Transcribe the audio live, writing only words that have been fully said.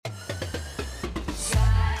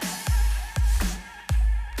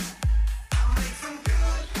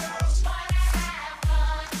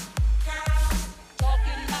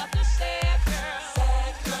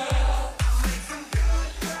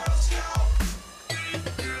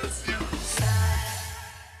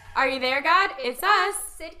Are you there, God? It's us,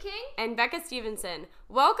 Sid King and Becca Stevenson.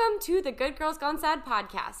 Welcome to the Good Girls Gone Sad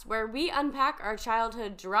podcast, where we unpack our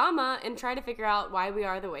childhood drama and try to figure out why we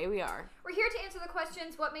are the way we are. We're here to answer the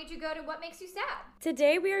questions, what made you good and what makes you sad?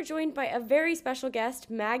 Today we are joined by a very special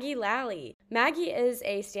guest, Maggie Lalley. Maggie is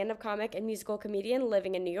a stand-up comic and musical comedian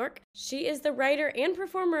living in New York. She is the writer and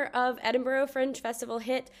performer of Edinburgh Fringe Festival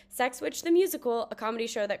hit Sex Witch the Musical, a comedy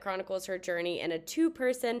show that chronicles her journey in a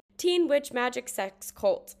two-person teen witch magic sex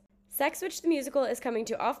cult. Sex Witch the Musical is coming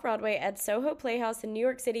to Off-Broadway at Soho Playhouse in New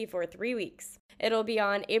York City for 3 weeks. It'll be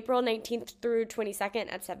on April 19th through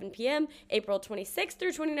 22nd at 7 p.m., April 26th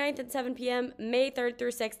through 29th at 7 p.m., May 3rd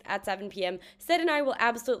through 6th at 7 p.m. Sid and I will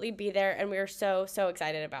absolutely be there, and we are so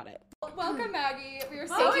excited about it. Welcome, Maggie. We are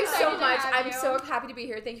so Thank you excited so to much. have I'm you. so happy to be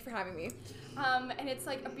here. Thank you for having me. And it's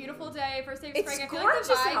like a beautiful day, first day of It's spring. I feel gorgeous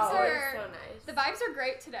like the vibes out. are So nice. The vibes are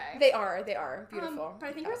great today. They are beautiful. But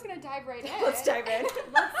I think we're just gonna dive right in. Let's dive in.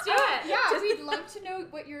 Let's do it. Yeah, we'd love to know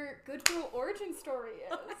what your good girl origin story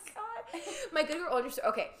is. Oh my god, my good girl origin story.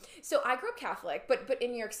 Okay, so I grew up Catholic, but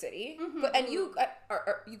in New York City. Mm-hmm. But you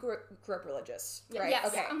you grew up religious, right? Yes.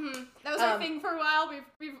 Okay. Mm-hmm. That was our thing for a while.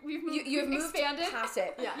 We've moved, You've moved expanded past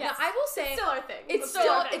it. Yeah. Now I will say It's still our thing.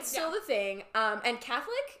 it's still the thing. And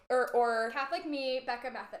Catholic or Catholic, me,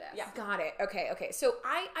 Becca, Methodist. Yeah. got it. Okay. So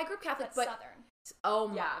I grew up Catholic, That's but Southern. oh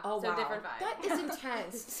my, Yeah, oh so wow, different vibe. that is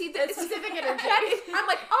intense. See, It's specific energy. I'm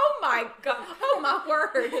like, oh my god, oh my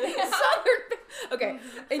word, Southern. Okay,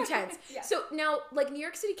 intense. Yeah. So now, like New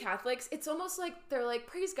York City Catholics, it's almost like they're like,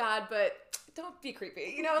 praise God, but don't be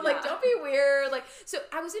creepy, like Yeah. don't be weird. Like, so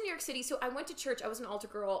I was in New York City, so I went to church. I was an altar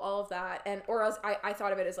girl, all of that, and I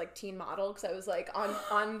thought of it as like teen model because I was like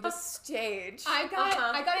on the stage. I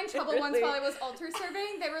got in trouble once Really? while I was altar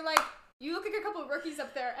serving. They were like, "You look like a couple of rookies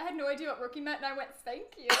up there." I had no idea what rookie meant, and I went, "Thank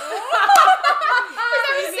you."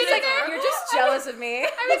 I was He's sitting like, there. you're just jealous of me.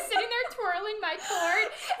 I was sitting there twirling my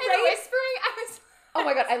cord and Right? whispering. I was. Oh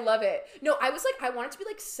my god, I love it. No, I was like, I wanted to be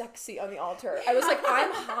like sexy on the altar. I was like, I'm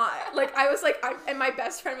hot. Like, I was like, and my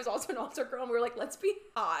best friend was also an altar girl, and we were like, let's be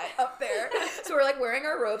hot up there. So we're like wearing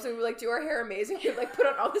our robes, and we would like do our hair amazing. We would like put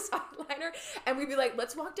on all this eyeliner, and we'd be like,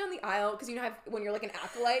 let's walk down the aisle, because you know how when you're like an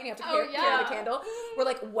acolyte and you have to carry the candle. We're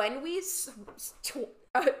like, when we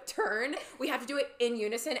turn, we have to do it in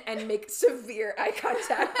unison and make severe eye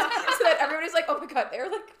contact, so that everybody's like, oh my god, they're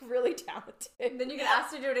like really talented. And then you get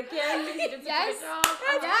asked to do it again because you did such Yes. a good job.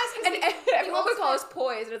 Yes, And everyone would call us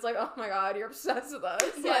poised, and it's like, oh my god, you're obsessed with us.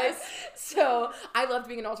 Yes. Like, so I loved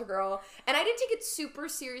being an altar girl, and I didn't take it super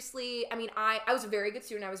seriously. I mean, I was a very good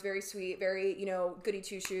student. I was very sweet, very, goody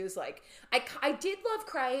two shoes. Like, I did love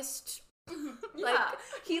Christ. Like, Yeah.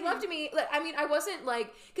 he loved me. Like, I mean, I wasn't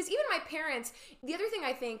like, because even my parents, the other thing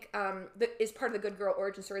I think that is part of the good girl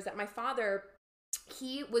origin story is that my father,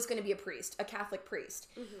 he was going to be a priest, a Catholic priest.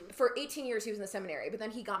 Mm-hmm. For 18 years, he was in the seminary, but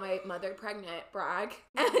then he got my mother pregnant, brag,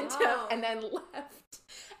 Wow. and then left.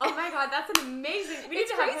 Oh my god, that's an amazing. We need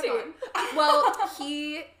It's to have crazy. him on. Well,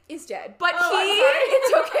 he is dead, but Oh, I'm sorry.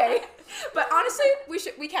 it's okay. But honestly,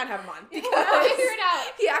 we can't have him on because I'll figure it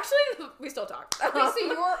out. he actually, we still talk. Wait, so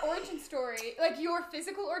your origin story, like your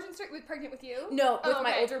physical origin story, was pregnant with you? No, with Oh,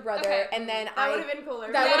 my okay. older brother, Okay. and then That would have been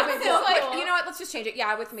cooler. That Yeah, would have been still cool. like- But you know what? Let's just change it.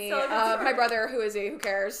 Yeah, with me. So good My brother, who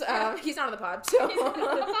cares? He's not on the pod, so.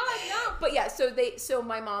 No. But yeah, so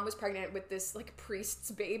my mom was pregnant with this like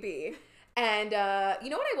priest's baby. And you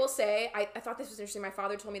know what I will say? I thought this was interesting. My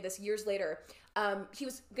father told me this years later. He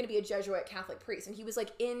was going to be a Jesuit Catholic priest, and he was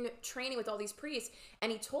like in training with all these priests,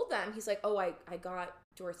 and he told them, he's like, oh, I got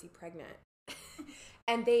Dorothy pregnant.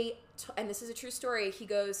 And and this is a true story, he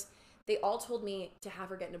goes, they all told me to have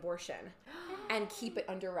her get an abortion and keep it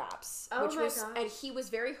under wraps. Oh my gosh. And he was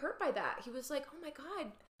very hurt by that. He was like, oh my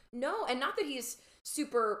God, no. And not that he's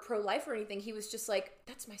super pro-life or anything. He was just like,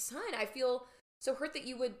 that's my son. I feel so hurt that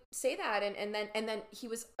you would say that. And then he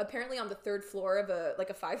was apparently on the 3rd floor of a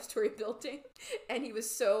 5-story building, and he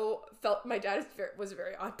was my dad was a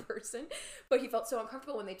very odd person, but he felt so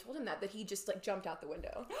uncomfortable when they told him that he just like jumped out the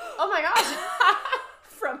window. Oh my gosh.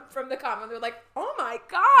 From the common, they're like, "Oh my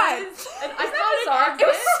god!" I thought It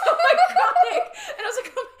was so iconic, and I was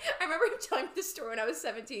like, I remember him telling me this story when I was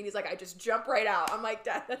 17. He's like, "I just jump right out." I'm like,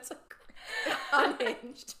 "Dad, that's like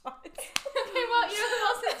unhinged." Okay, well, you know who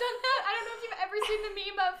else has done that? I don't know if you've ever seen the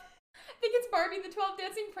meme of, I think it's Barbie and the 12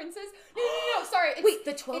 Dancing Princess. No, sorry. Wait,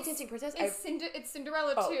 the 12 Dancing Princess? It's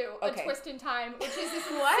Cinderella 2, okay. A Twist in Time, which is this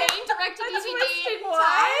What? insane direct-to-DVD. Twist in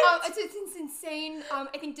what? It's insane.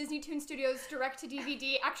 I think Disney Toon Studios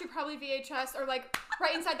direct-to-DVD, actually probably VHS, or like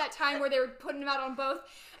right inside that time where they were putting them out on both.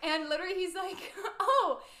 And literally he's like,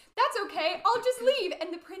 oh, that's okay. I'll just leave.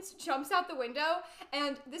 And the prince jumps out the window.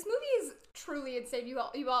 And this movie is truly insane.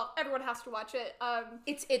 Everyone has to watch it.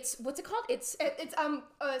 It's what's it called? It's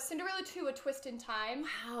Cinderella 2: A Twist in Time.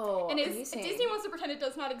 Wow. And amazing. Disney wants to pretend it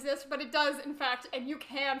does not exist, but it does, in fact, and you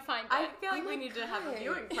can find it. I feel like we need to have a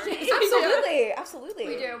viewing party. Absolutely.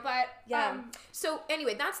 We do, but so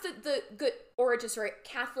anyway, that's the good origin story.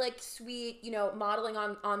 Catholic, sweet, modeling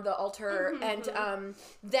on the altar, and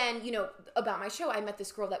then about my show, I met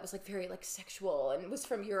this girl that was like very like sexual and was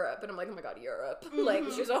from Europe, and I'm like, oh my god, Europe, like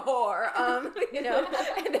she was a whore,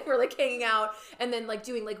 and they were like hanging out, and then like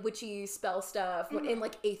doing like witchy spell stuff in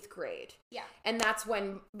like 8th grade. Yeah, and that's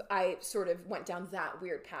when I sort of went down that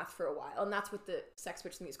weird path for a while, and that's what the Sex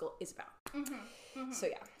Witch the musical is about. So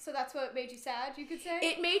yeah. So that's what made you sad, you could say?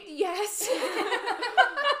 It made, yes.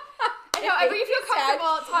 However you feel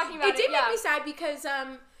comfortable talking about it. It did make me sad because,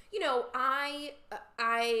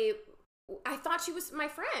 I thought she was my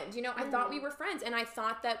friend, I thought we were friends, and I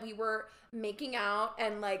thought that we were making out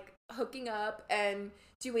and like hooking up and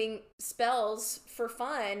doing spells for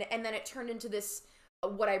fun, and then it turned into this,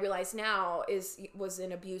 what I realize now was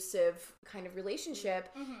an abusive kind of relationship,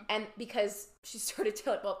 and because she started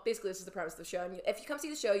telling, well, basically this is the premise of the show, and if you come see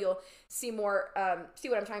the show, you'll see more, see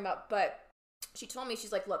what I'm talking about, but she told me,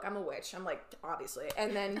 she's like, look, I'm a witch. I'm like, obviously.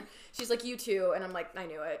 And then she's like, you too. And I'm like, I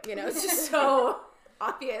knew it. It's just so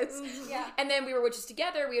obvious. Yeah. And then we were witches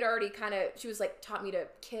together. We had already she was like, taught me to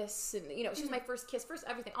kiss. And, she was my first kiss, first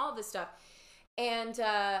everything, all of this stuff. And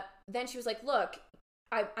then she was like, look,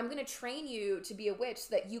 I'm going to train you to be a witch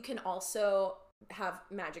so that you can also have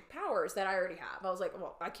magic powers that I already have. I was like,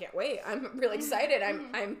 well, I can't wait. I'm really excited.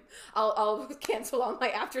 I'll cancel all my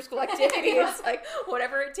after school activities, like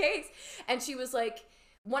whatever it takes. And she was like,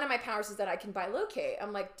 one of my powers is that I can bilocate.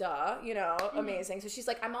 I'm like, duh, amazing. So she's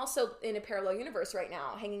like, I'm also in a parallel universe right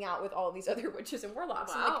now, hanging out with all these other witches and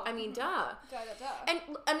warlocks. Wow. I'm like, I mean, duh. Duh. And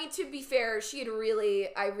I mean, to be fair,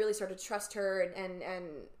 I really started to trust her, and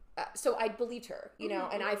so I believed her,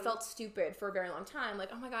 and I felt stupid for a very long time. Like,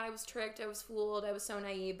 oh my God, I was tricked. I was fooled. I was so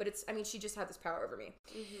naive. But she just had this power over me.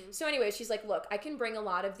 So anyway, she's like, look, I can bring a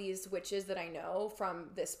lot of these witches that I know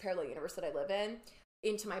from this parallel universe that I live in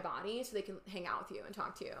into my body so they can hang out with you and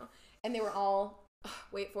talk to you. And they were all,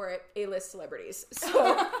 wait for it, A-list celebrities. So,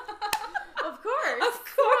 Of course.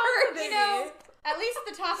 At least at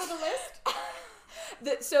the top of the list.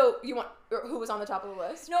 So you want who was on the top of the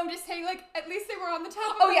list? No, I'm just saying, like, at least they were on the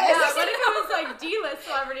top of Oh, the yeah. list. What if it was like D-list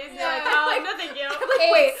celebrities? And you're like, oh, no, thank you.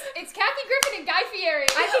 Wait. It's Kathy Griffin and Guy Fieri.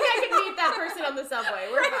 I think I could meet that person on the subway.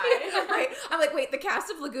 We're fine. Right. I'm like, wait, the cast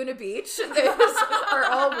of Laguna Beach are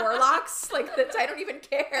all warlocks? Like, I don't even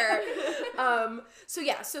care.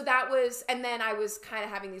 So that was, and then I was kind of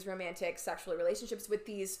having these romantic sexual relationships with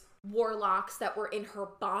these warlocks that were in her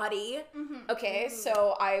body. Okay,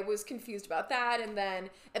 so I was confused about that, and then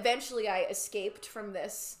eventually I escaped from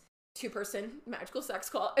this 2-person magical sex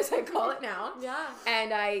cult, as I call it now. Yeah.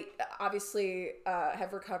 And I obviously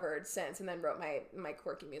have recovered since, and then wrote my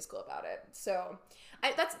quirky musical about it. So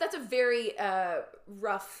that's a very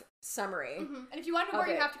rough summary. And if you want to know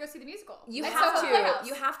more, you have to go see the musical. You have to.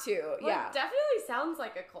 Well, Yeah. it definitely sounds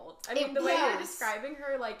like a cult. I mean, the way you're describing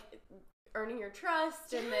her, like, earning your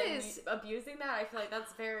trust and then abusing that, I feel like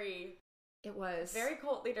that's very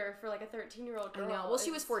cult leader for like a 13-year-old girl. I know. Well,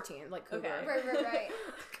 she was 14, like cougar. Okay. Right.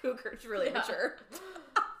 Cougar's really mature.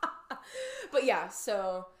 But yeah,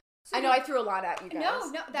 so I know I threw a lot at you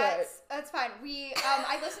guys. No, that's fine.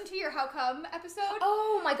 I listened to your How Come episode.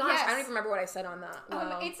 Oh my gosh, Yes. I don't even remember what I said on that.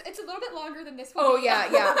 Wow. It's a little bit longer than this one. Oh yeah,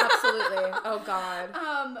 absolutely. Oh God.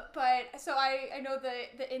 But so I know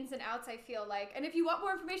the ins and outs, I feel like, and if you want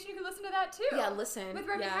more information, you can listen to that too. Yeah, listen. With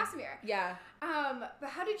Remy Casimir. Yeah. But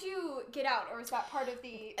how did you get out, or is that part of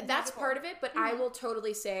the? That's musical? part of it, but I will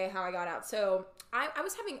totally say how I got out. So I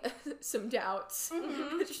was having some doubts.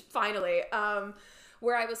 Finally.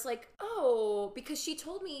 Where I was like, oh, because she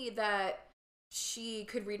told me that she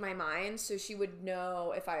could read my mind, so she would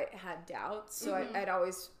know if I had doubts. So I'd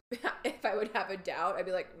always, if I would have a doubt, I'd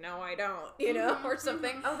be like, no, I don't, or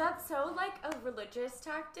something. Oh, that's so like a religious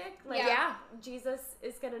tactic. Like, Jesus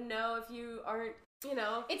is gonna know if you aren't,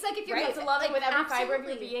 It's like if you're it's loving with every fiber of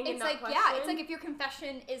your being. It's like it's like if your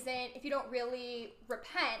confession if you don't really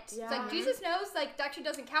repent. Yeah. It's like Jesus knows, like, that actually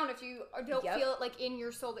doesn't count if you don't feel it like in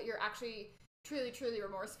your soul that you're actually truly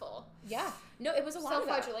remorseful. Yeah. No, it was a lot of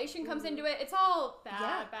that. Self-flagellation comes into it. It's all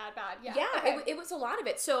bad. Yeah. Yeah, Okay. it was a lot of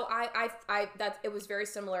it. So it was very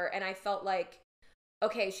similar, and I felt like,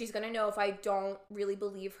 okay, she's gonna know if I don't really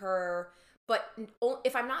believe her, but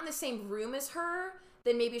if I'm not in the same room as her,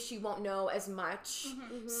 then maybe she won't know as much.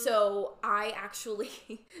 So I actually,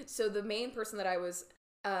 so the main person that I was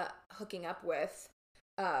hooking up with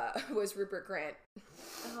was Rupert Grint.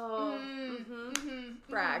 Oh.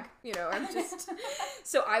 Brag, you know, I'm just...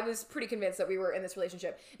 So I was pretty convinced that we were in this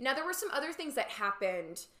relationship. Now, there were some other things that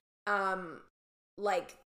happened,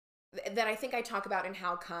 like, that I think I talk about in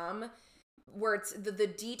How Come, where it's the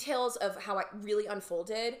details of how it really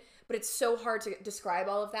unfolded, but it's so hard to describe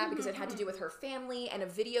all of that because it had to do with her family and a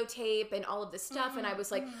videotape and all of this stuff, and I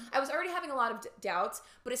was like, I was already having a lot of doubts,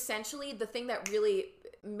 but essentially the thing that really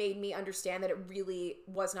made me understand that it really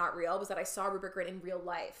was not real was that I saw Rupert Grint in real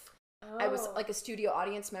life. Oh. I was like a studio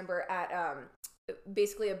audience member at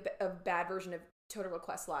basically a bad version of Total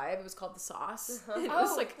Request Live. It was called The Sauce. It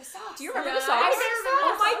was like, The Sauce. do you remember The Sauce? I remember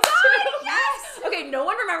Oh my god, yes! Okay, no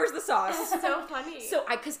one remembers The Sauce. So funny. So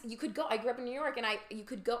because you could go, I grew up in New York, and you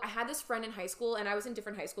could go, I had this friend in high school, and I was in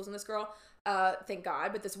different high schools than this girl, thank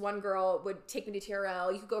God, but this one girl would take me to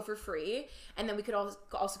TRL, you could go for free, and then we could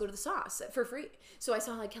also go to The Sauce for free. So I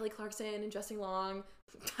saw like Kelly Clarkson and Justin Long.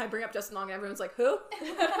 I bring up Justin Long and everyone's like, who?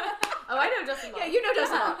 Oh, I know Justin Long. Yeah, you know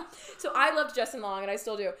Justin Long. So I loved Justin Long, and I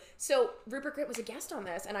still do. So Rupert Grint was a guest on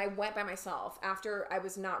this, and I went by myself after I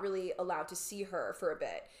was not really allowed to see her for a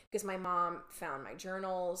bit because my mom found my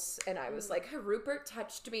journals, and I was like, Rupert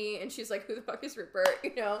touched me, and she's like, who the fuck is Rupert?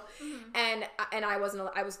 You know? And I wasn't,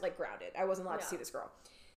 I was like grounded. I wasn't allowed to see this girl.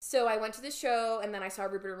 So I went to the show, and then I saw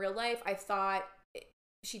Rupert in real life. I thought,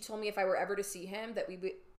 she told me if I were ever to see him that we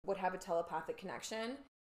would have a telepathic connection,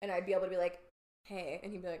 and I'd be able to be like, hey,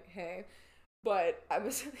 and he'd be like, hey, but I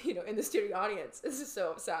was, you know, in the studio audience. This is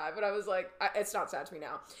so sad, but I was like, it's not sad to me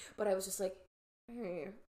now, but I was just like, hey,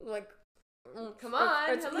 like, come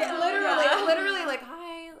on, yeah, literally, like,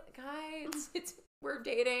 hi, it's we're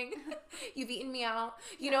dating, you've eaten me out,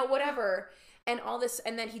 you know, whatever, and all this,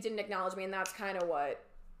 and then he didn't acknowledge me, and that's kind of what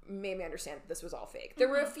made me understand that this was all fake. There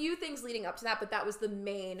were a few things leading up to that, but that was the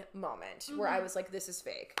main moment where I was like, this is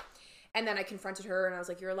fake. And then I confronted her, and I was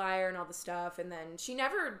like, you're a liar, and all this stuff. And then she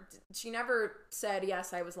never said,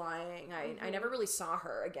 yes, I was lying. I never really saw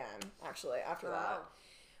her again, actually, after that,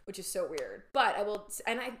 which is so weird. But I will,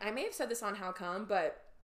 and I may have said this on How Come, but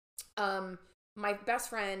my best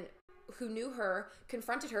friend who knew her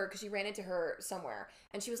confronted her because she ran into her somewhere.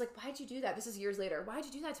 And she was like, why'd you do that? This is years later. Why'd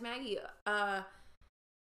you do that to Maggie?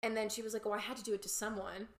 And then she was like, oh, I had to do it to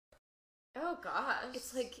someone. Oh gosh.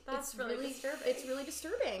 It's like, that's really disturbing. It's really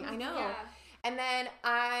disturbing. I know. Yeah. And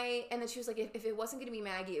then she was like, if it wasn't going to be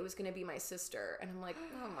Maggie, it was going to be my sister. And I'm like,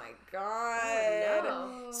 oh my God.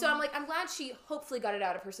 Oh, no. So I'm like, I'm glad she hopefully got it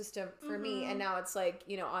out of her system for me. And now it's like,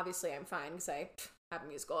 you know, obviously I'm fine because I have a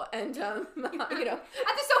musical. And, you know. At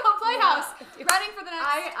the Soho Playhouse. Running for the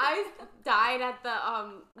next. I died at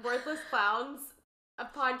the Worthless Clowns a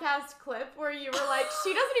podcast clip where you were like,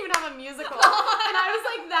 she doesn't even have a musical. And I was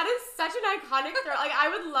like, that is such an iconic throw. Like, I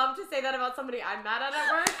would love to say that about somebody I'm mad at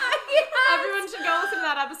work. Yes. Everyone should go listen to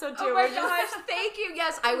that episode too. Oh my gosh, thank you.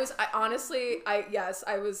 Yes,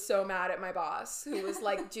 I was so mad at my boss who was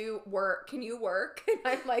like, can you work? And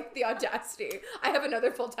I'm like, the audacity. I have another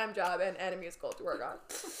full-time job and a musical to work on.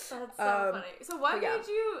 That's so funny. So what made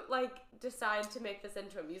you like decide to make this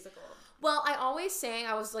into a musical? Well, I always sang.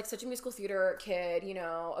 I was like such a musical theater kid, you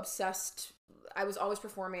know, obsessed. I was always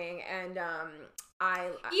performing, and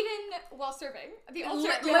even while serving the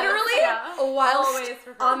altar, literally whilst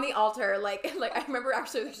on the altar. Like I remember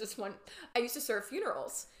actually there's this one. I used to serve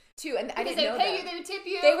funerals too, and I didn't know that. They would tip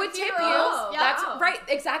you. They would tip you. Oh, That's right,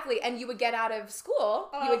 exactly. And you would get out of school.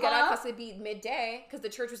 You would get out because it'd be midday because the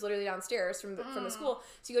church was literally downstairs from the school.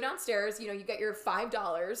 So you go downstairs. You know, you get your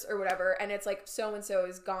 $5 or whatever, and it's like so and so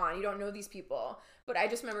is gone. You don't know these people, but I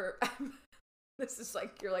just remember. This is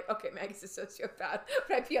like, you're like, okay, Maggie's a sociopath,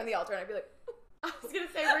 but I'd be on the altar and I'd be like, I was gonna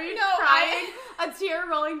say, were you crying? A tear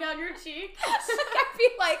rolling down your cheek? I'd be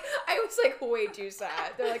like, I was like way too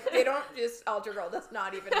sad. They're like, they don't just, altar girl does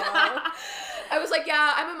not even know. I was like,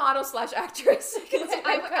 yeah, I'm a model / actress. I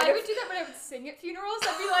would do that when I would sing at funerals.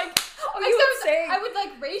 I'd be like, I would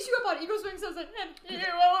like raise you up on eagle's wings. I was like, and you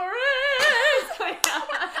will raise. I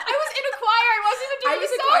was in a choir. I wasn't even doing I was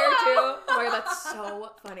in choir too. Oh my God, that's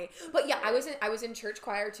so funny. But yeah, I was in church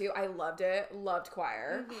choir too. I loved it. Loved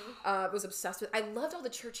choir. Was obsessed with. I loved all the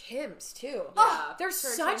church hymns too. Yeah, they're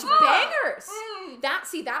such bangers.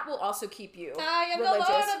 That will also keep you I am religious.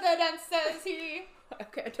 the Lord of the dance, says he.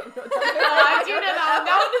 Okay, I don't know that. I do know that.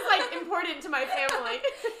 That one is like important to my family.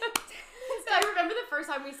 So I remember the first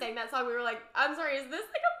time we sang that song, we were like, I'm sorry, is this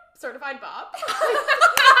like a certified bop?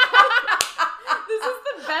 This is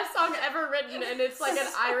the best song ever written, and it's like an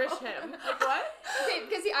Irish hymn. Like, what? Okay,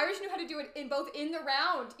 because the Irish knew how to do it in both in the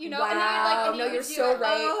round, you know? Wow. And You're so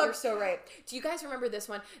right. You're so right. Do you guys remember this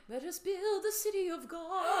one? Let us build the city of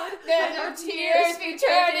God. Then our tears be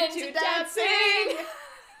turned into dancing.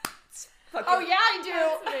 Oh, yeah, I do.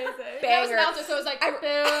 That's amazing. Banger. That was an alto, so it was like, I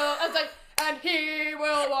was like, and he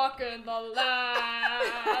will walk in the land.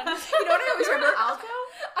 You know what I always remember? Alto?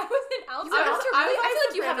 I was an alto. You were alto, really? I feel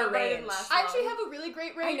like you have a soprano, but I range. didn't last I long. actually have a really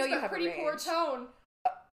great range, I know you but have a pretty poor range. tone.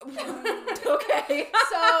 Okay.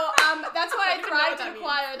 So that's why I even know thrived what that in means.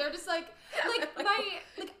 choir. They're just like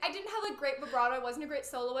I didn't have like great vibrato. I wasn't a great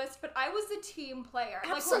soloist, but I was the team player.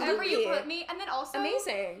 Absolutely. Like wherever you put me, and then also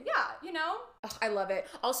Amazing. Yeah, you know. Oh, I love it.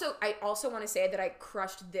 Also, I also want to say that I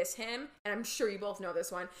crushed this hymn, and I'm sure you both know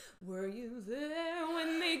this one. Were you there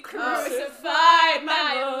when they crucified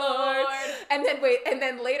my Lord? And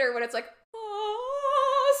then later when it's like,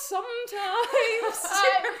 oh, sometimes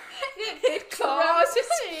it causes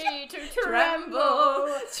me to tremble,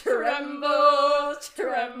 tremble,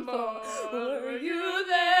 tremble. Were you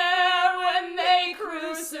there when they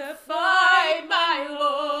crucified my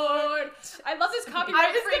Lord? I love this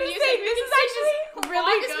copyright free music. This is actually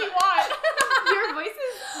really good. Your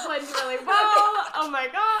voices blend really well. Oh my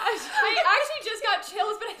gosh. I actually just got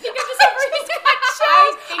chills, but I think I just got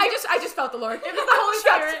chills. I just felt the Lord. It was the Holy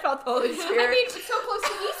Spirit. I felt the Holy I Spirit. mean, it's so close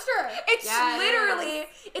to Easter. It's Yeah,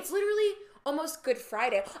 it's literally almost Good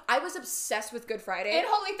Friday. I was obsessed with Good Friday. And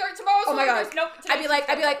Holy Third tomorrow's Oh my Holy god! Thursday. Nope.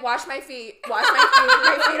 I'd be like, wash my feet, wash my feet.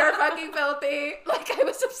 My feet are fucking filthy. Like I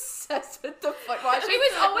was obsessed with the foot washing. It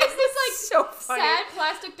was always this like so funny. sad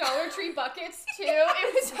plastic Dollar Tree buckets too.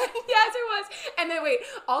 It was like, Yes, it was. And then wait,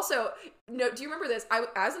 also, no, do you remember this?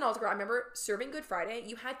 As an altar girl, I remember serving Good Friday.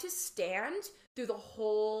 You had to stand through the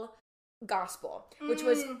whole gospel, which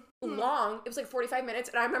was long. It was like 45 minutes,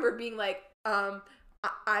 and I remember being like,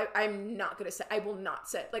 I'm not gonna sit. I will not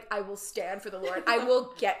sit. Like I will stand for the Lord. I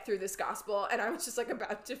will get through this gospel. And I was just like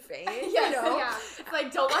about to faint. yes, you know? yeah. It's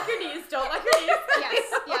like, don't lock your knees, don't lock your knees.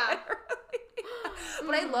 Yes, yeah.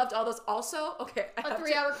 But I loved all those. Also, okay, A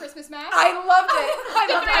 3-hour Christmas mass. I loved it. I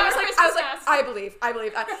loved it. I was like, Christmas mass. I believe.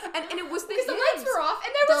 And it was Because the lights were off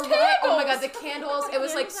and there was candles. Oh my god, the candles. It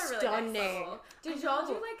was like Candles are really stunning. next level. Did y'all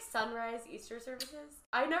do like sunrise Easter services?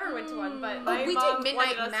 I never went to one, but Oh, my we mom did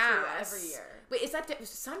midnight wanted us mass to every year. Wait, is that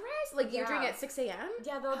sunrise? Like you're doing it at 6 a.m.?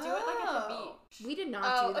 Yeah, they'll do it like at the beach. We did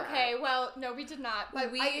not do that. Okay. Well, no, we did not.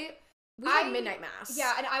 But We had midnight mass.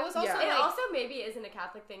 Yeah, and I was also Yeah. It like, also maybe isn't a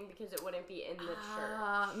Catholic thing because it wouldn't be in the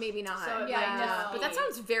church. Maybe not. So it might yeah, just but that be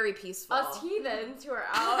sounds very peaceful. Us heathens who are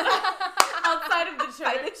out outside of the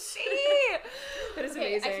church. That is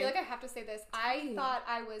okay, amazing. I feel like I have to say this. I thought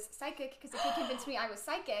I was psychic because if he convinced me I was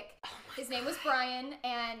psychic, his name was Brian,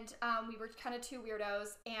 and we were kind of two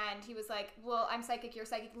weirdos, and he was like, well, I'm psychic, you're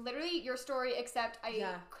psychic. Literally your story, except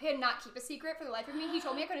I cannot keep a secret for the life of me. He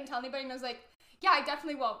told me I couldn't tell anybody, and I was like, yeah, I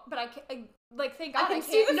definitely won't, but I can't, like, thank God I can I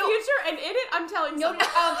see can't. the future, and in it, I'm telling No, someone.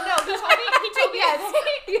 no, he told me, yes.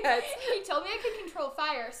 he told me I could control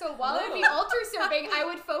fire, so while I would be altar serving, I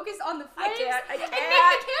would focus on the flames I and can't. make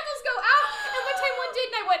the candles go out, and one time one did,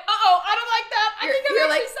 and I went, I don't like that, I think I'm You're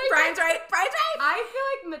actually like, psychic. Brian's right. I feel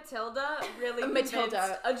like Matilda really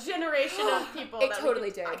Matilda. convinced a generation of people. It that totally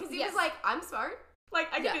we could, did. Because he Yes. was like, I'm smart. Like,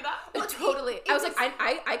 I can do that. Well, totally. I was like,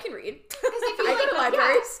 I can read. Because if you I go to like,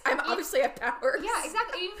 libraries. I'm obviously have powers. yeah,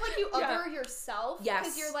 exactly. Even if like you other yourself, Yes.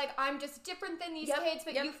 because you're like, I'm just different than these Yep, kids,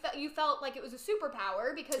 but you felt like it was a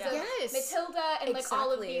superpower because of Yes. Matilda and like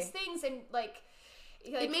all of Exactly. these things, and like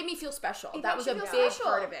It made me feel special. it That makes was a you big feel special.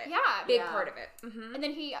 part of it. Yeah. Big Yeah. part of it. Mm-hmm. And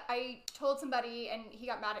then I told somebody, and he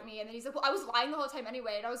got mad at me, and then he's like, well, I was lying the whole time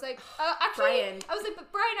anyway, and I was like, actually, Brian. I was like,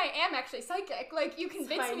 but Brian, I am actually psychic. Like, you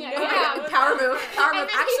convinced me I No, am. Power move. Power And move.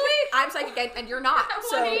 then Actually, I'm psychic and you're not.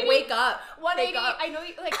 So 180. wake up. 180. Wake up. I know,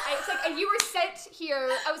 like, it's like, and you were sent here.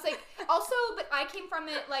 I was like, also, but I came from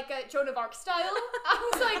it like a Joan of Arc style. I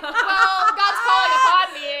was like, well, God's calling upon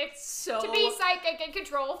me So to be psychic and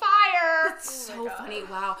control fire. It's so funny.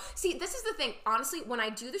 Wow. See, this is the thing. Honestly, when I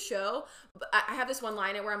do the show, I have this one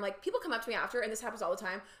line where I'm like, people come up to me after, and this happens all the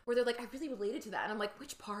time, where they're like, I really related to that. And I'm like,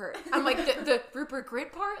 which part? I'm like, the Rupert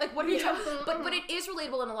Grint part? Like, what are you talking about? But it is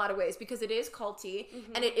relatable in a lot of ways because it is culty,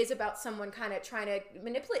 and it is about someone kind of trying to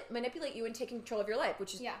manipulate you and taking control of your life,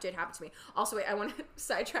 which did happen to me. Also, wait, I want to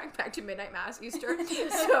sidetrack back to Midnight Mass Easter.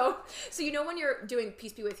 so you know when you're doing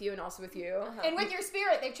Peace Be With You and Also With You? And with your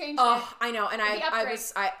spirit, they've changed Oh, it. I know. And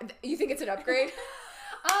you think it's an upgrade?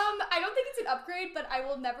 I don't think it's an upgrade, but I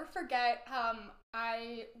will never forget.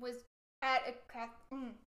 I was at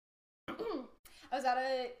I was at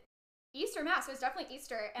a Easter mass. It was definitely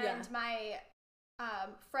Easter, and my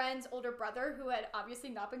friend's older brother, who had obviously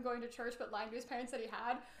not been going to church but lying to his parents that he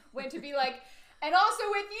had, went to be like, and also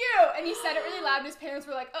with you. And he said it really loud, and his parents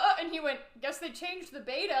were like, and he went, guess they changed the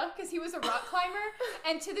beta, because he was a rock climber.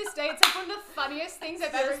 And to this day, it's like one of the funniest things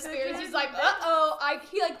I've ever experienced. He's like,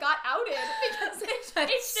 he like got outed because they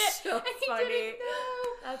changed it. So and he funny. didn't know.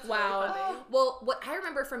 That's Wow. really funny. Well, what I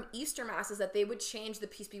remember from Easter Mass is that they would change the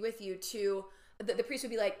peace be with you to, the priest would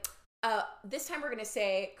be like, this time we're going to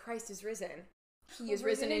say, Christ is risen. He is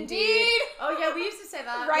risen indeed. Oh yeah, we used to say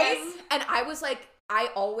that. Right? Yes. And I was like, I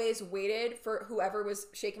always waited for whoever was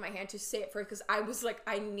shaking my hand to say it first, because I was like,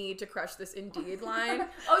 I need to crush this indeed line.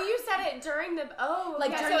 Oh, you said it during the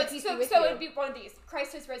Like, okay. during the peace be with you. It'd be one of these.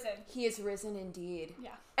 Christ is risen. He is risen indeed.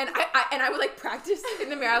 Yeah. And I would like practice in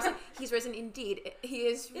the mirror. I was like, he's risen indeed. He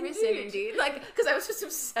is risen indeed. Like, because I was just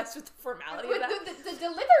obsessed with the formality of that. The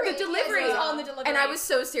delivery. The delivery. Yes, on the delivery. And I was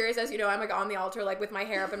so serious, as you know, I'm like on the altar, like with my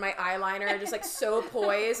hair up and my eyeliner, just like so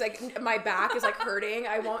poised. Like my back is like hurting.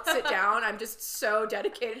 I won't sit down. I'm just so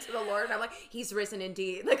dedicated to the Lord. And I'm like, he's risen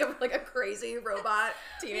indeed. Like a crazy robot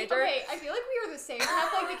teenager. Okay, I feel like we are the same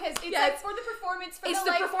Catholic, because it's like for the performance. For It's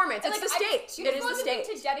the performance. It's the stage. It is the stage.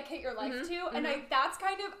 To dedicate your life to, and that's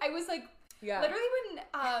kind of, I was like, literally when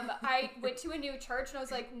I went to a new church and I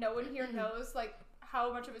was like, no one here knows like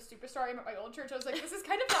how much of a superstar I am at my old church. I was like, this is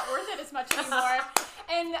kind of not worth it as much anymore.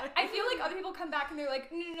 And I feel like other people come back and they're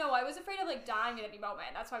like, no, I was afraid of like dying at any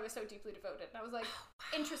moment. That's why I was so deeply devoted. And I was like,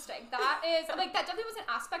 interesting. That is like, that definitely was an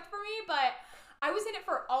aspect for me, but I was in it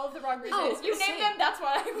for all of the wrong reasons. You named them, that's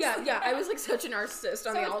what I was. Yeah. I was like such a narcissist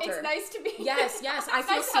on the altar. It's nice to be. Yes. I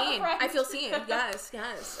feel nice to have a seen. friend. I feel seen. Yes.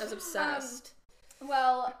 I was obsessed.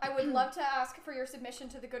 Well, I would love to ask for your submission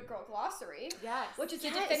to the Good Girl Glossary. Yes. Which is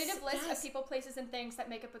a definitive list of people, places, and things that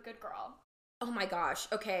make up a good girl. Oh my gosh.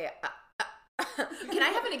 Okay. Can I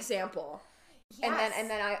have an example? Yes. And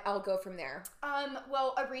then I'll go from there.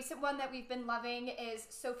 Well, a recent one that we've been loving is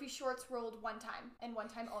Sophie Short's Rolled One Time and One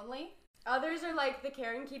Time Only. Others are like the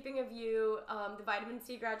Care and Keeping of You, the Vitamin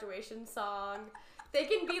C graduation song. They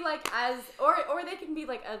can be like or they can be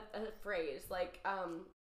like a phrase like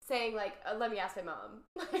saying like let me ask my mom.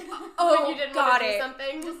 When you didn't want to do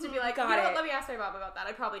something, just to be like, let me ask my mom about that.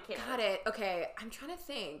 I probably can't. Got it. Okay, I'm trying to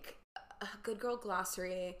think. A Good Girl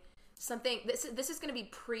Glossary. Something. This is gonna be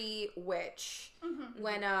pre-witch.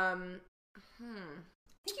 When I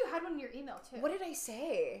think you had one in your email too. What did I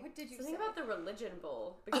say? What did you Something say? about the religion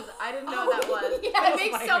bowl, because I didn't know what that was. Yes. It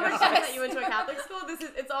makes so much sense that you went to a Catholic school.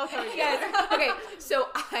 It's all coming together. Yes. Okay, so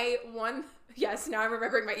I won. Yes, now I'm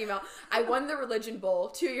remembering my email. I won the religion bowl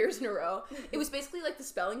 2 years in a row. It was basically like the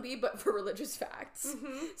spelling bee, but for religious facts.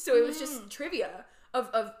 So it was just trivia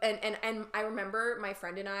and I remember my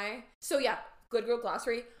friend and I. So yeah, Good Girl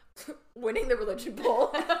Glossary. Winning the religion bowl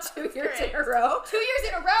 2 years in a row. 2 years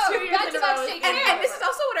in a row. 2 years in a row. And this is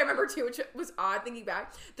also what I remember too, which was odd thinking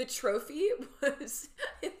back. The trophy was,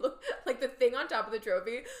 it looked like the thing on top of the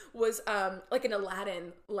trophy was like an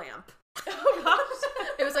Aladdin lamp. Oh gosh.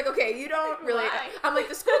 It was like, okay, you don't really. Why? I'm like,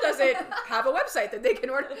 the school doesn't have a website that they can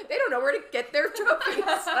order. They don't know where to get their trophies.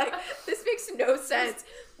 Like, this makes no sense.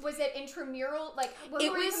 Was it intramural? Like, what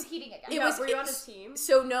were you competing against? Were you on a team?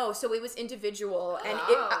 So no, so it was individual, and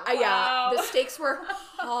wow. the stakes were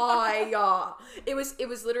high. Yeah, it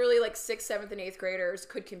was literally like 6th, 7th, and 8th graders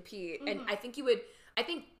could compete, and I think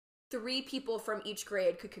 3 people from each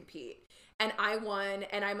grade could compete. And I won,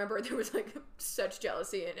 and I remember there was like such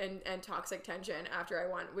jealousy and toxic tension after I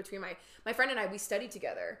won between my friend and I. We studied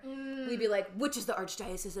together. We'd be like, which is the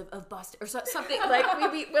Archdiocese of Boston, or something. Like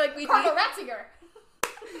we'd Cardinal Ratzinger.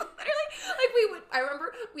 Literally, like we would. I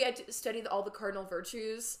remember we had to study all the cardinal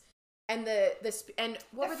virtues and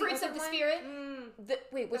what were the fruits of the spirit.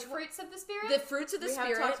 Which fruits of the spirit? The fruits of the spirit.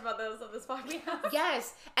 We have talked about those on this podcast.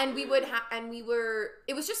 Yes, and we would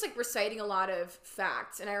it was just like reciting a lot of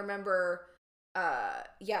facts, and I remember.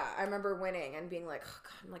 I remember winning and being like, oh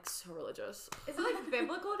God, I'm like so religious. Is it like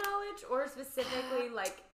biblical knowledge or specifically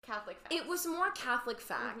like Catholic facts? It was more Catholic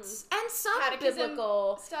facts and some Catechism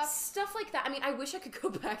biblical stuff like that. I mean, I wish I could go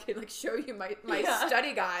back and like show you my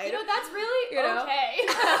study guide. You know, that's really okay.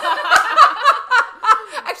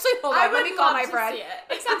 Actually, hold on. Let me call my friend.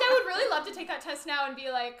 Except I would really love to take that test now and be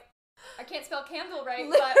like, I can't spell candle right,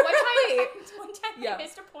 but one time I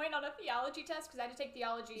missed a point on a theology test because I had to take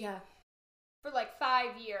theology for like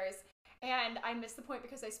 5 years, and I missed the point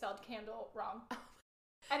because I spelled candle wrong.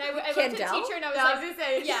 And I went to the teacher and I was like,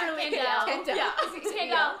 Candle. Yeah,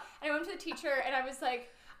 Candle. And I went to the teacher and I was like,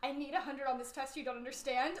 I need 100 on this test you don't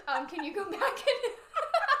understand. Can you go back and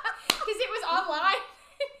because it was online.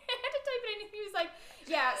 I had to type it in and he was like,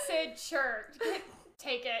 yeah, Sid, sure.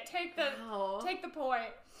 Take it. Take the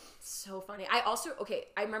point. So funny. I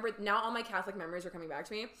remember now all my Catholic memories are coming back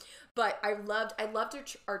to me, but I loved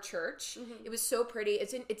our church. It was so pretty.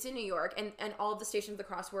 It's in New York, and all of the Stations of the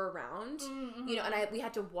Cross were around, you know, and we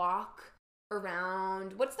had to walk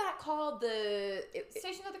around, what's that called?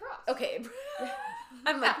 Station of the Cross. Okay.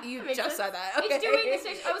 I'm like, you just said that. Okay. It's doing the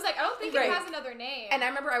station. I was like, I don't think it has another name. And I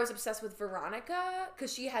remember I was obsessed with Veronica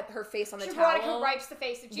because she had her face on the towel. Veronica wipes the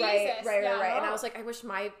face of Jesus. Right. And I was like, I wish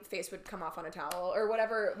my face would come off on a towel or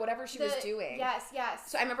whatever she was doing. Yes.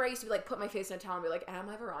 So I remember I used to like put my face in a towel and be like, am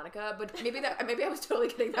I Veronica? But maybe I was totally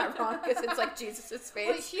getting that wrong because it's like Jesus' face.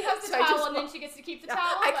 Well, she has the towel and then she gets to keep the towel.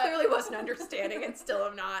 I clearly wasn't understanding and still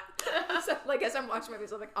am not. So like as I'm watching my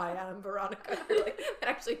face, I'm like, I am Veronica. Like, that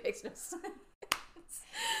actually makes no sense.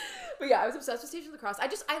 But yeah, I was obsessed with Station of the Cross.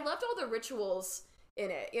 I loved all the rituals in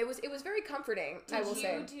it. It was very comforting, I will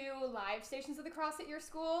say. Did you do live Stations of the Cross at your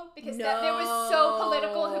school? Because it was so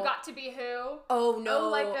political who got to be who. Oh no. Oh,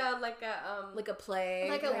 like a play.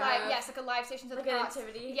 Like a live Stations of the Cross. Like a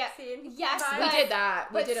nativity scene. Yes. We did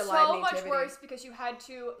that. We did a live nativity. But so much worse because you had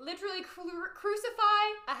to literally crucify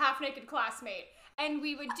a half-naked classmate. And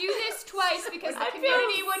we would do this twice because the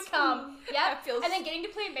community would come. Yep. And then getting to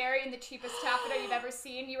play Mary in the cheapest taffeta you've ever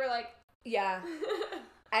seen, you were like... Yeah.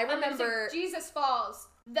 I remember... Like, Jesus falls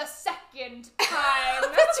the second time.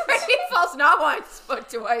 That's right. He falls not once, but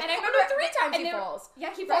twice. And I remember 3 times he falls.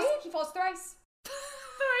 Yeah, he falls thrice. He falls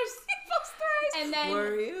thrice. And then...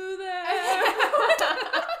 Were you there?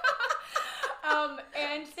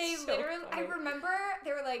 And they So literally... funny. I remember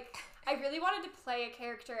they were like... I really wanted to play a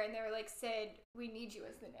character, and they were like, Sid, we need you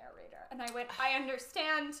as the narrator. And I went, I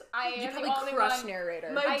understand. You am probably the only crushed one.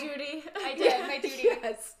 narrator. My duty. I did, my duty.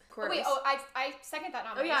 Yes, of course. Oh, wait, I second that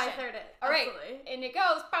Oh nomination. yeah, I third it. All right, Absolutely. and it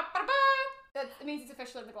goes, ba, ba, ba. That means it's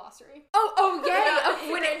officially in the glossary. Oh,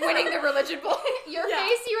 yay! Winning the religion bowl. Your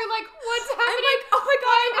face, you were like, what's happening? I'm like, oh my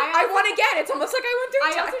god, I won again. It's almost like I won 3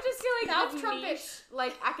 I times. also just feel like Mouth the trumpet. niche,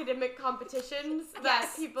 like academic competitions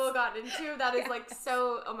that people got into. That is like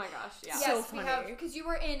so. Oh my gosh, yeah. Yes, So we funny. have, because you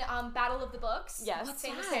were in Battle of the Books. Yes,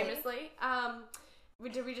 famously.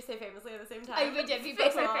 Did we just say famously at the same time? We did. We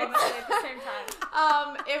both said famously at the same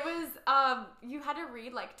time. It was you had to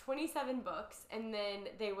read like 27 books, and then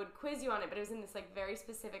they would quiz you on it. But it was in this like very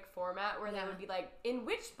specific format where they would be like, in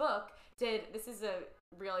which book did this is a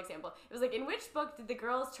real example. It was like, in which book did the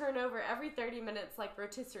girls turn over every 30 minutes like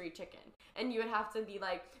rotisserie chicken? And you would have to be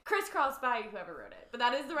like, crisscross by whoever wrote it. But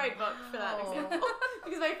that is the right book for that example.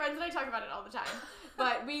 Because my friends and I talk about it all the time.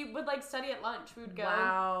 But we would like study at lunch. We would go.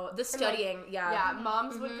 Wow, the studying, Yeah,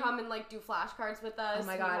 moms would come and like do flashcards with us. Oh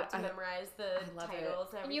my We god, had to memorize the titles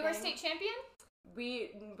and everything. And you were state champion?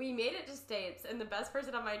 We made it to states, and the best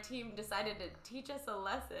person on my team decided to teach us a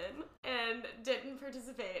lesson and didn't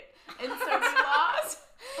participate, and so we lost.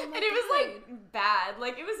 And it was like bad,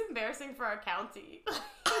 like it was embarrassing for our county.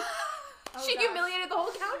 She humiliated the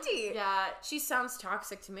whole county. Yeah, She sounds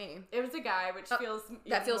toxic to me. it was a guy, which feels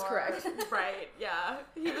that feels more- correct. Right? Yeah,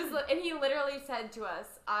 he was, and he literally said to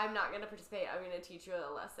us, "I'm not going to participate. I'm going to teach you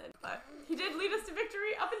a lesson." But he did lead us to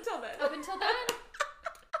victory up until then. Up until then.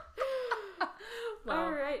 Wow.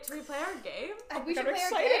 All right, should we play our game? We should I'm play our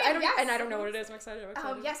excited. game. I don't know what it is. I'm excited.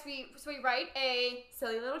 Yes, we write a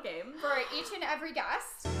Silly little game. for each and every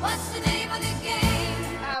guest. What's the name of the game?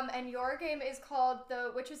 And your game is called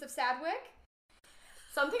The Witches of Sadwick.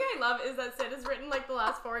 Something I love is that Sid has written like the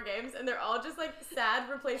last 4 games, and they're all just like sad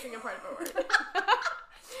replacing a part of a word.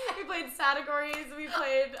 We played categories. We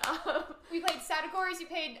played. We played categories. We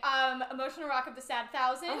played Emotional Rock of the Sad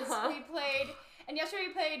Thousands. We played, and yesterday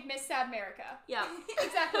we played Miss Sad America. Yeah.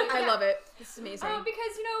 Exactly. I love it. This is amazing.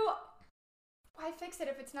 Because why fix it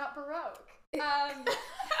if it's not Baroque? We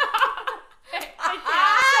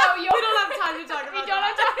don't have time to talk about We don't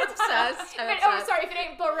have time to talk. Obsessed. Oh, sorry. If it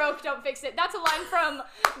ain't Baroque, don't fix it. That's a line from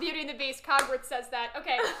Beauty and the Beast. Cogworth says that.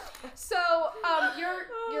 Okay. So,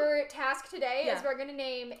 your task today is we're gonna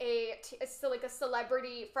name a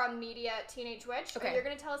celebrity from media teenage witch. Okay. And you're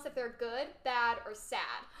gonna tell us if they're good, bad, or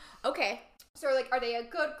sad. Okay. So, like, are they a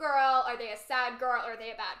good girl? Are they a sad girl? Or are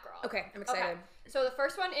they a bad girl? Okay. I'm excited. Okay. So the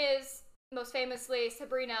first one is most famously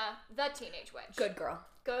Sabrina, the Teenage Witch. Good girl.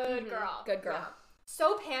 Good girl. Good girl. Yeah.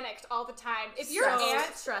 So panicked all the time. If your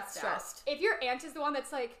stressed out. if your aunt is the one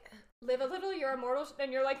that's like, live a little, you're immortal,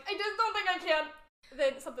 and you're like, I just don't think I can,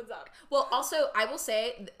 then something's up. Well, also, I will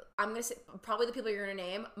say, I'm going to say, probably the people you're going to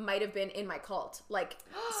name might have been in my cult. Like,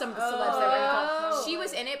 some of the celebs that were in the cult. She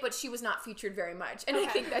was in it, but she was not featured very much. And I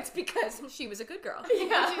think that's because she was a good girl.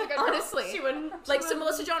 Yeah, she's a good girl. Honestly. She wouldn't. Like, so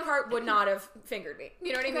Melissa Joan Hart would not have fingered me.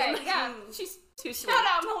 You know what I mean? Okay, yeah. She's too sweet. Shout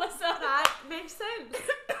out, Melissa. That makes sense.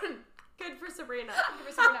 Good for Sabrina.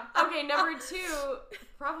 Good for Sabrina. Okay, number 2,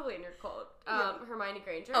 probably in your cult. Hermione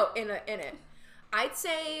Granger. Oh, in it. I'd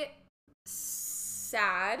say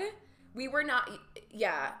sad. We were not.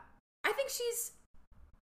 Yeah, I think she's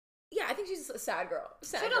a sad girl.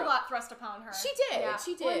 She had a lot thrust upon her. She did. Yeah.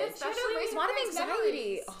 She did. Well, She had a lot of anxiety.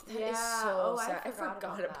 memories. Oh, that is so sad. I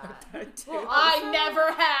forgot about that too. Well, I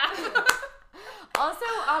never have. Also,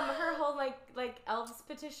 her whole like elves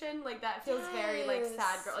petition, like that feels very like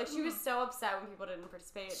sad girl. Like she was so upset when people didn't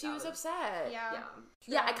participate. She was upset. Yeah.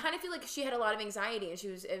 Yeah, I kind of feel like she had a lot of anxiety, and she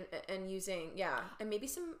was using and maybe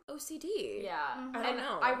some OCD. Yeah, I don't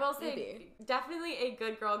know. I will say definitely a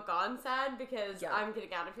good girl gone sad because I'm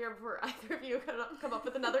getting out of here before either of you come up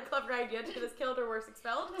with another clever idea to get us killed or worse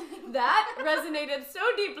expelled. That resonated so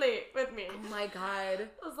deeply with me. Oh my god!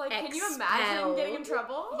 I was like, can you imagine getting in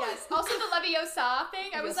trouble? Yes. Also the Leviosa thing.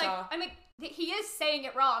 I was like, he is saying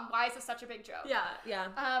it wrong. Why is this such a big joke? Yeah.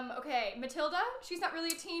 Okay, Matilda. She's not really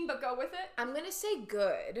a teen, but go with it. I'm gonna say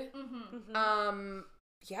good.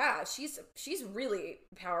 Yeah, she's really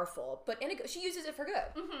powerful, but she uses it for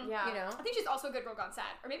good. Yeah. You know. I think she's also a good girl gone sad,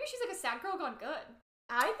 or maybe she's like a sad girl gone good.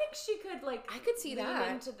 I think she could I could see lean that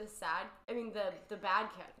into the sad. I mean the bad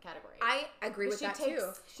category. I agree with that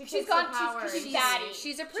too. She's baddie.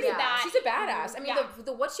 She's a pretty she's a badass. I mean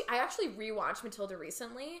I actually rewatched Matilda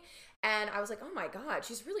recently, and I was like, oh my god,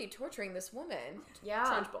 she's really torturing this woman. Yeah.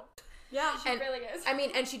 Trunchbull. Yeah, she really is. I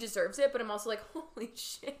mean, and she deserves it, but I'm also like, holy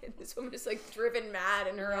shit, this woman is like driven mad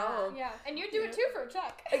in her own. Yeah, and you do it too for a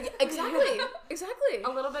check. Exactly.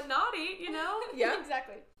 A little bit naughty, you know? Yeah.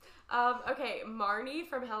 Exactly. Okay, Marnie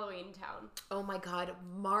from Halloween Town. Oh my god,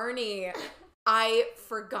 Marnie. I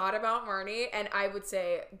forgot about Marnie, and I would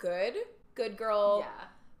say good girl. Yeah.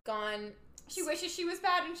 Gone. She wishes she was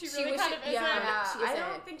bad, and she really kind of isn't. Yeah, she I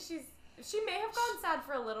don't think she may have gone sad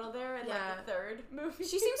for a little there in like the 3rd movie.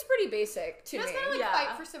 She seems pretty basic to me. She does kind of like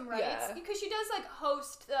fight for some rights because she does like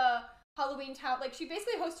host the Halloween Town. Like she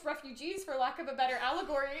basically hosts refugees, for lack of a better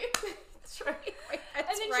allegory. That's right. And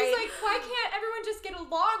then she's like, why can't everyone just get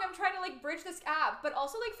along? I'm trying to like bridge this gap, but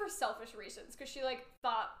also like for selfish reasons because she like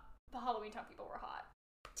thought the Halloween Town people were hot.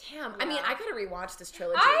 Damn. I mean, I gotta rewatch this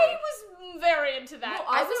trilogy. I was very into that.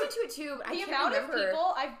 Well, I was into it too, but I can't remember. The amount of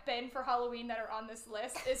people I've been for Halloween that are on this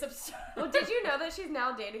list is absurd. Well, did you know that she's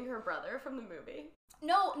now dating her brother from the movie?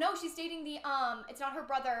 No, she's dating the it's not her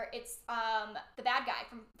brother, it's the bad guy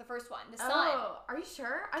from the first one, the son. Oh, are you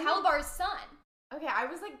sure? Calabar's son. Okay, I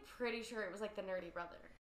was like pretty sure it was like the nerdy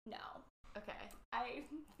brother. No. Okay. I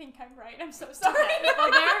think I'm right. I'm so sorry.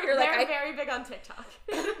 Well, they're very big on TikTok.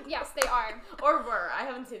 Yes, they are. Or were. I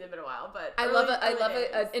haven't seen them in a while, but I love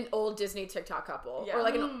an old Disney TikTok couple. Yeah. Or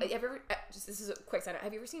like this is a quick side note.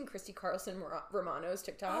 Have you ever seen Christy Carlson Romano's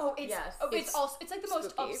TikTok? Oh, it's like the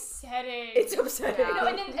most spooky. upsetting. It's upsetting. Yeah. No,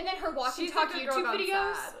 and then her walking talk YouTube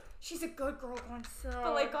videos. Sad. She's a good girl gone sad.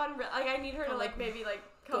 But like I need her to like maybe like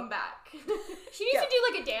come back. She needs to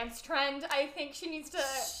do like a dance trend. I think she needs to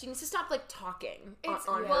stop like talking on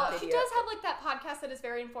well, her she video. does have like that podcast that is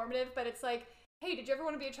very informative, but it's like, hey, did you ever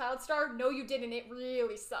want to be a child star? No, you didn't. It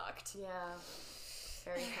really sucked. Yeah.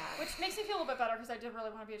 Very sad. Which makes me feel a little bit better because I did really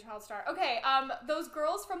want to be a child star. Okay, those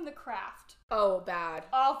girls from The Craft. Oh, bad.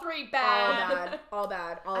 All 3 bad. All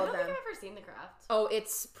bad. All of them. I don't think I've ever seen The Craft. Oh,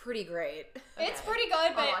 it's pretty great. Okay. It's pretty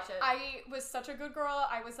good, but I'll watch it. I was such a good girl.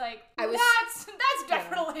 I was like, that's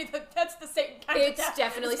definitely that's the Satan kind of It's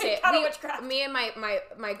definitely Satan. kind of witchcraft. Me and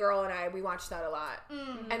my girl and I, we watched that a lot.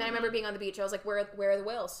 Mm-hmm. And I remember being on the beach. I was like, where are the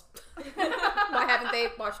whales? Why haven't they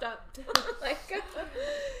washed up?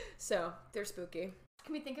 So they're spooky.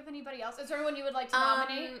 Can we think of anybody else? Is there anyone you would like to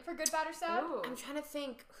nominate for good, bad, or sad? Ooh. I'm trying to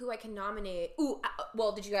think who I can nominate. Ooh,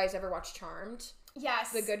 well, did you guys ever watch Charmed?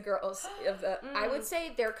 Yes. The good girls of the. I would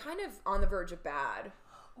say they're kind of on the verge of bad.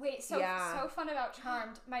 Wait, so fun about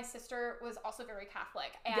Charmed. My sister was also very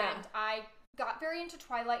Catholic, and I got very into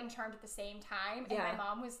Twilight and Charmed at the same time. And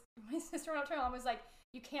my sister went up to my mom and was like,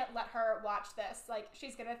 you can't let her watch this. Like,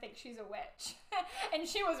 she's gonna think she's a witch. And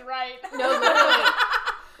she was right. No, literally.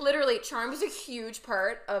 Literally, Charmed was a huge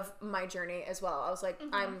part of my journey as well. I was like,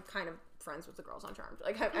 I'm kind of friends with the girls on Charmed.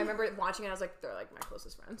 Like, I remember watching it, I was like, they're like my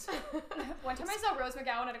closest friends. One time I saw Rose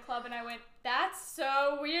McGowan at a club and I went, that's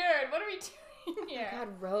so weird. What are we doing here? Oh my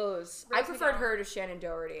God, Rose. I preferred her to Shannon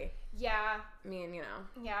Doherty. Yeah. I mean,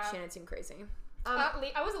 Shannon seemed crazy.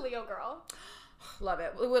 I was a Leo girl. Love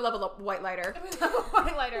it. We love a white lighter.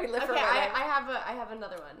 White lighter. We live for Okay, white lighter. I have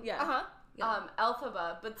another one. Yeah. Uh-huh. Yeah.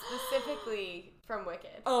 Elphaba, but specifically from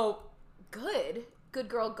Wicked. Oh, good. Good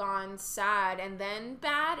girl gone sad and then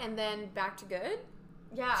bad and then back to good.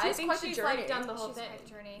 Yeah, I think she's like done the whole thing. Quite the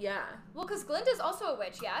journey. Yeah. Well, because Glinda's also a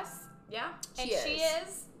witch, yes? Yeah. She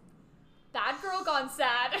is. Bad Girl Gone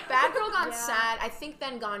Sad. Bad Girl Gone Sad. I think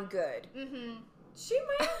then Gone Good. Mm-hmm. She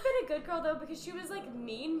might have been a good girl though because she was like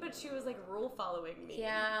mean, but she was like rule following mean.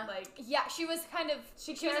 Yeah. Like She was kind of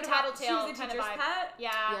she was a she tattletale was a kind of teacher's vibe. pet.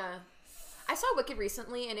 Yeah. I saw Wicked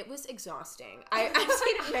recently, and it was exhausting. I've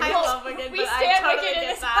seen it many I love Wicked, We but stand I totally Wicked in get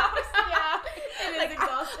this that. house. It is Like,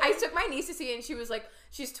 exhausting. I took my niece to see it, and she was like,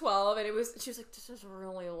 she's 12, and she was like, this is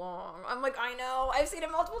really long. I'm like, I know, I've seen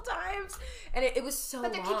it multiple times, and it was so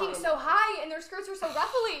But they're long. kicking so high, and their skirts are so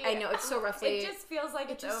ruffly. I know, it's so roughly. It just feels like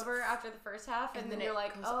it's just- over after the first half, and then then you're it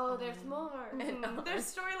like, goes oh, on there's more. and on. There's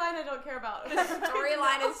storyline I don't care about. The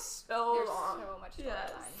storyline is so There's long. so much storyline.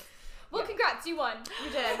 Yes. Well, congrats, you won. You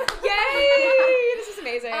did. Yay! This is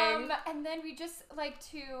amazing. And then we just like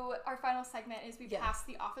to, our final segment is we pass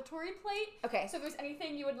the offertory plate. Okay. So if there's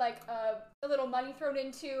anything you would like a little money thrown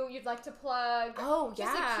into, you'd like to plug. Oh,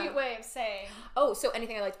 Just a cute way of saying. Oh, so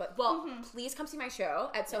anything I liked about. Well, please come see my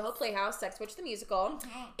show at Soho Playhouse, Sex Witch the Musical.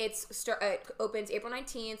 It opens April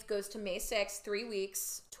 19th, goes to May 6th, 3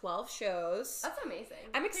 weeks, 12 shows. That's amazing.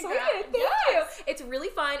 I'm excited. Congrats. Thank you. It's really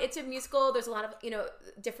fun. It's a musical. There's a lot of,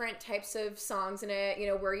 different types of songs in it.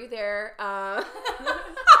 Were you there?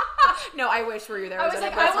 No, I wish Were You There. I was in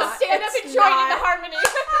like, it, but I it's will not. stand up It's and join in not. the harmony.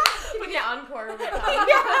 When the encore will come.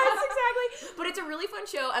 Yes, exactly. But it's a really fun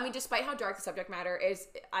show. I mean, despite how dark the subject matter is,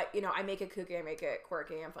 I make it kooky, I make it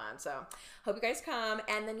quirky and fun. So hope you guys come.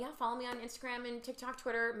 And then follow me on Instagram and TikTok,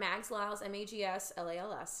 Twitter, Mags Lals,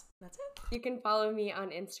 MAGSLALS. That's it. You can follow me on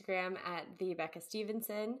Instagram at the Becca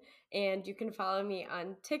Stevenson, and you can follow me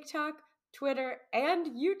on TikTok, Twitter, and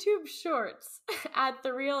YouTube Shorts at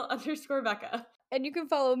 @thereal_Becca. And you can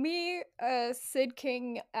follow me, Sid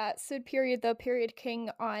King, at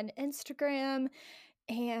Sid_the_King on Instagram.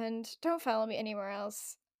 And don't follow me anywhere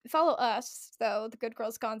else. Follow us, though, The Good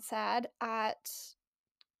Girls Gone Sad, at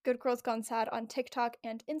Good Girls Gone Sad on TikTok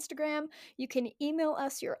and Instagram. You can email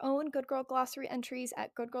us your own Good Girl Glossary entries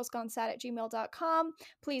at goodgirlsgonesad@gmail.com.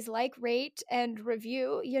 Please like, rate, and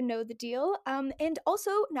review. You know the deal. And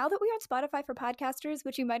also, now that we are on Spotify for podcasters,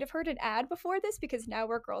 which you might have heard an ad before this because now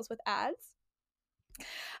we're girls with ads,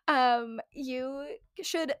 you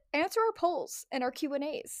should answer our polls and our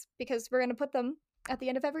Q&As because we're going to put them at the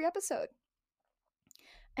end of every episode.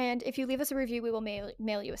 And if you leave us a review, we will mail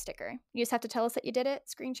you a sticker. You just have to tell us that you did it,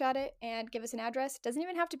 screenshot it, and give us an address. It doesn't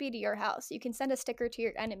even have to be to your house. You can send a sticker to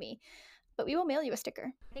your enemy, but we will mail you a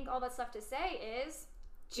sticker. I think all that's left to say is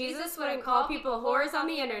Jesus wouldn't call people whores on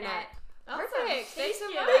the internet. Perfect. Thanks so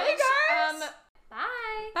Thank much. you guys.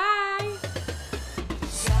 Bye. Bye.